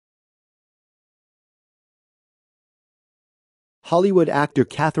Hollywood actor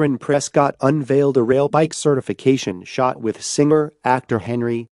Katherine Prescott unveiled a rail bike certification shot with singer-actor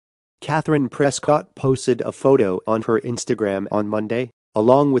Henry. Katherine Prescott posted a photo on her Instagram on Monday,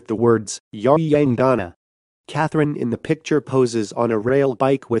 along with the words, "Yar Yang Dana." Katherine in the picture poses on a rail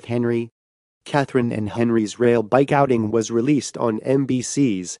bike with Henry. Katherine and Henry's rail bike outing was released on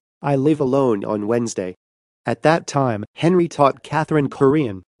NBC's I Live Alone on Wednesday. At that time, Henry taught Katherine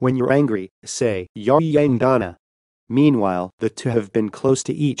Korean. "When you're angry, say, Yar Yang Dana." Meanwhile, the two have been close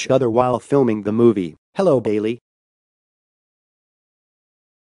to each other while filming the movie, Hello Bailey.